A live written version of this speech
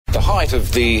the height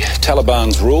of the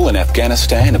Taliban's rule in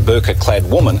Afghanistan, a burqa-clad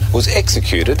woman was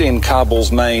executed in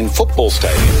Kabul's main football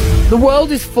stadium. The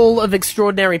world is full of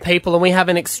extraordinary people, and we have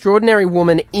an extraordinary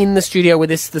woman in the studio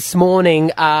with us this morning.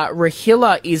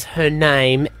 Rahila is her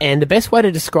name, and the best way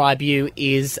to describe you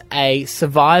is a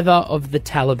survivor of the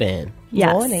Taliban.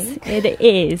 Yes, Morning. it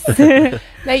is.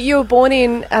 Now, you were born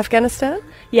in Afghanistan?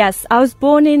 Yes, I was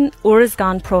born in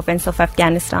Uruzgan province of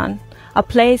Afghanistan, a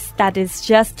place that is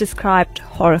just described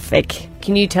horrific.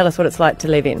 Can you tell us what it's like to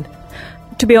live in?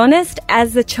 To be honest,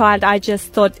 as a child, I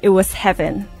just thought it was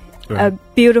heaven. Right. A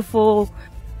beautiful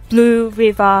blue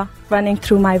river running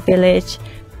through my village.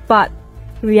 But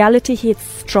reality hits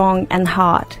strong and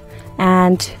hard.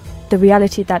 And the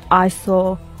reality that I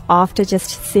saw after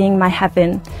just seeing my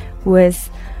heaven was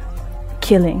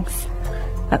killings.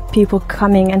 People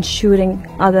coming and shooting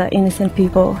other innocent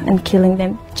people and killing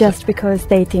them just because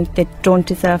they think they don't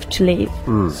deserve to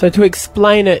live. So to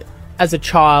explain it, as a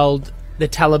child, the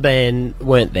Taliban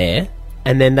weren't there,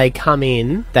 and then they come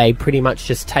in, they pretty much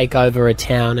just take over a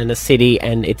town and a city,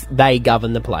 and they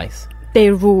govern the place.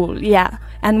 They rule, yeah.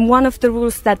 And one of the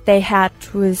rules that they had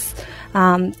was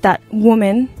that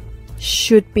women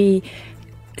should be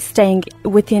staying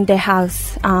within their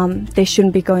house. They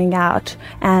shouldn't be going out,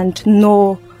 and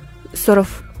no sort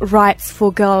of rights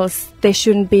for girls. They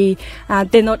shouldn't be,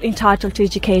 they're not entitled to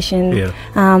education.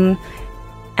 Yeah.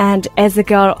 And as a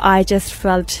girl, I just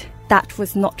felt that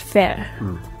was not fair.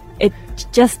 It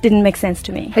just didn't make sense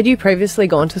to me. Had you previously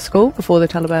gone to school before the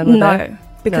Taliban were there? No,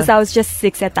 because I was just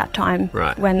 6 at that time.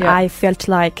 Right. When Yeah. I felt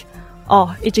like,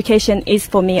 education is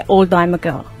for me, although I'm a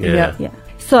girl. Yeah. Yeah.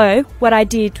 So what I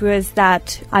did was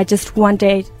that I just one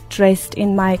day dressed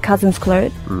in my cousin's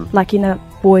clothes, like in a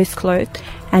boy's clothes,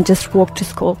 and just walked to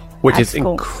school. Which at is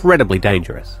school. incredibly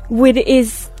dangerous. Which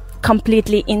is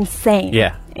completely insane.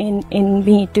 Yeah. In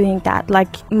me doing that,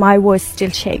 like my voice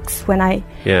still shakes when I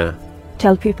Yeah.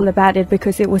 tell people about it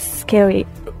because it was scary.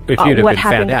 If you'd have what been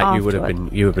found happened out, you would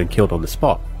afterward. have been killed on the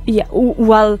spot. Yeah,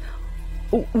 well,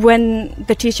 when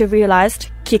the teacher realized,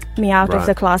 kicked me out of Right.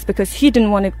 the class because he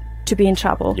didn't want to be in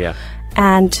trouble. Yeah.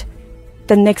 And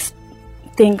the next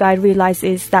thing I realized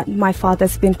is that my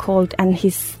father's been called, and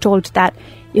he's told that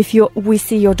if we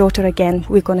see your daughter again,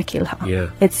 we're going to kill her. Yeah.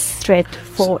 It's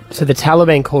straightforward. So the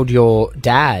Taliban called your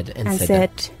dad and said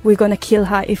said we're going to kill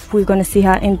her if we're going to see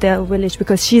her in the village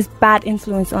because she's bad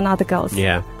influence on other girls.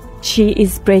 Yeah. She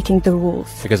is breaking the rules.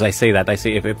 Because they see that. They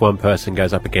see if one person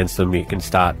goes up against them, you can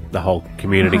start, the whole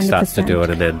community starts to do it,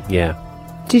 and then, yeah.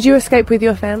 Did you escape with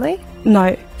your family?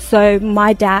 No. So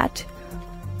my dad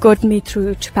got me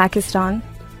through to Pakistan,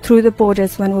 through the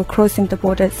borders when we were crossing the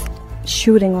borders,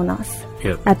 shooting on us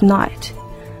at night.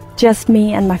 Just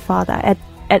me and my father at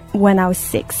when I was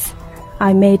 6.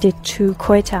 I made it to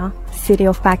Quetta, city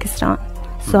of Pakistan.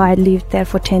 So I lived there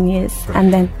for 10 years,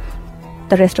 and then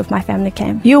the rest of my family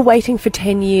came. You were waiting for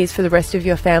 10 years for the rest of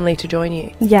your family to join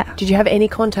you. Yeah. Did you have any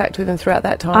contact with them throughout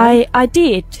that time? I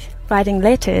did, writing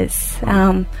letters.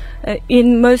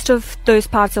 In most of those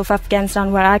parts of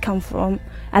Afghanistan where I come from,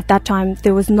 at that time,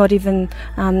 there was not even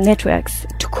networks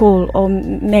to call or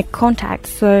make contact.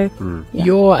 So, yeah.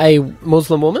 You're a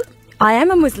Muslim woman? I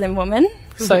am a Muslim woman.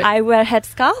 So- I wear a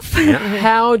headscarf.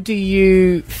 How do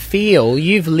you feel?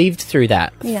 You've lived through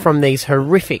that from these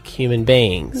horrific human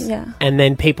beings. Yeah. And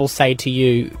then people say to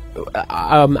you,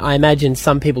 I imagine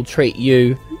some people treat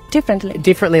you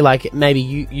differently, like maybe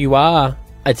you are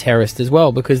a terrorist as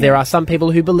well, because there are some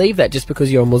people who believe that just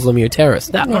because you're a Muslim, you're a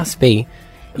terrorist. That must be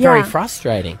very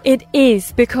frustrating. It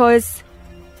is, because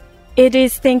it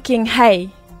is thinking, hey,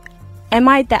 am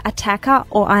I the attacker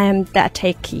or I am the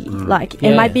attackee? Like,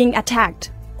 am I being attacked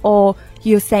or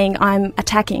you're saying I'm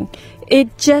attacking?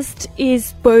 It just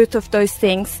is both of those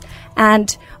things,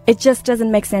 and it just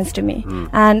doesn't make sense to me.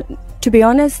 And to be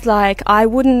honest, like, I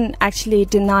wouldn't actually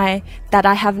deny that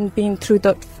I haven't been through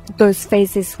those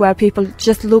phases where people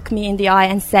just look me in the eye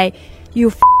and say, you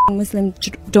f***ing Muslim,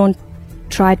 don't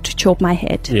try to chop my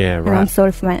head. Yeah, And right. I'm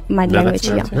sorry for my language.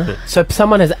 So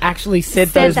someone has actually said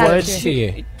those that words to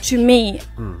you? To me.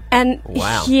 And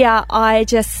Wow. here I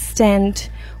just stand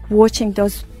watching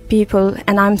those people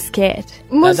and I'm scared.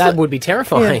 That would be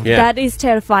terrifying. Yeah. That is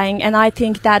terrifying, and I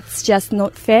think that's just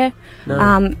not fair.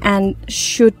 And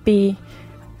should be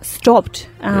stopped.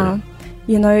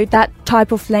 You know, that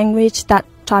type of language, that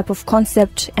type of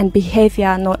concept and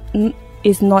behavior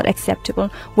is not acceptable.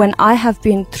 When I have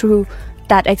been through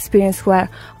that experience where,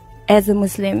 as a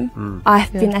Muslim, I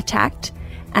have been attacked,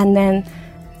 and then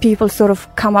people sort of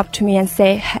come up to me and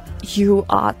say, you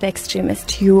are the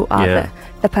extremist, you are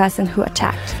the person who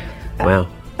attacked. Wow.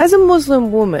 As a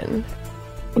Muslim woman,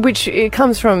 Which it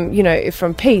comes from,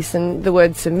 from peace and the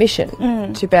word submission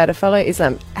to be able to follow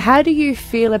Islam. How do you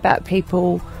feel about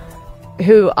people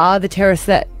who are the terrorists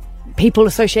that people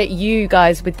associate you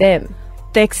guys with them?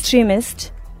 The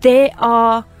extremists, they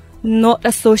are not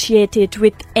associated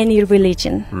with any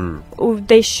religion.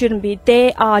 They shouldn't be.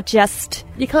 They are just...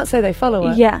 You can't say they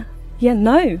follow it.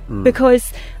 No.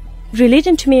 Because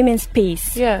religion to me means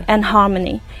peace and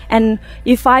harmony. And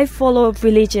if I follow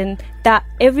religion, that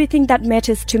everything that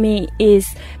matters to me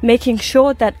is making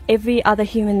sure that every other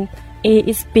human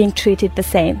is being treated the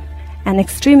same. And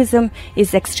extremism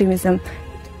is extremism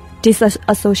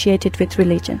disassociated with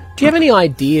religion. Do you have any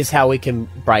ideas how we can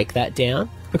break that down?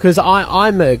 Because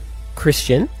I'm a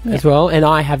Christian as well, and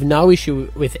I have no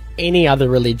issue with any other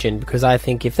religion, because I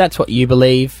think if that's what you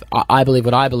believe, I believe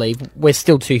what I believe, we're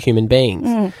still two human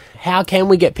beings. How can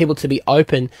we get people to be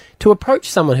open to approach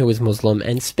someone who is Muslim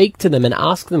and speak to them and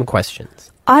ask them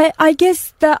questions? I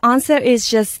guess the answer is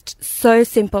just so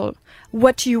simple.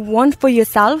 What you want for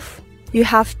yourself, you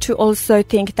have to also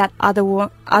think that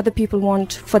other people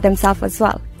want for themselves as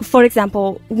well. For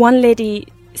example, one lady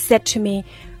said to me,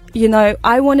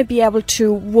 I want to be able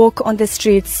to walk on the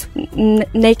streets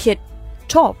naked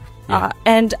top.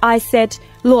 And I said,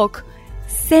 look,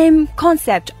 same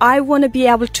concept. I want to be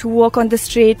able to walk on the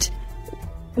street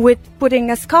with putting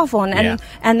a scarf on,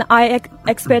 and I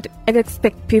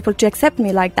expect people to accept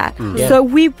me like that. So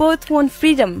we both want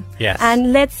freedom,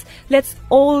 and let's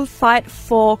all fight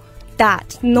for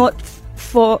that, not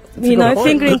for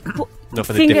fingering. Not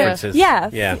for the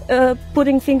differences.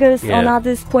 Putting fingers on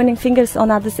others, pointing fingers on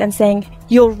others, and saying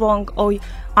you're wrong or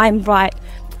I'm right.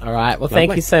 All right. Well,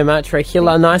 thank you so much,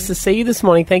 Rahila. Nice to see you this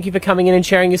morning. Thank you for coming in and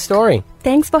sharing your story.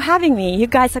 Thanks for having me. You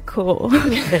guys are cool.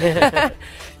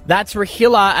 That's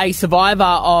Rahila, a survivor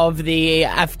of the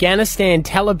Afghanistan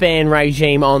Taliban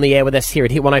regime, on the air with us here at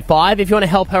Hit 105. If you want to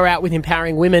help her out with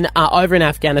empowering women over in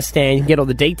Afghanistan, you can get all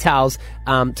the details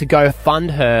to go fund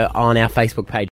her on our Facebook page.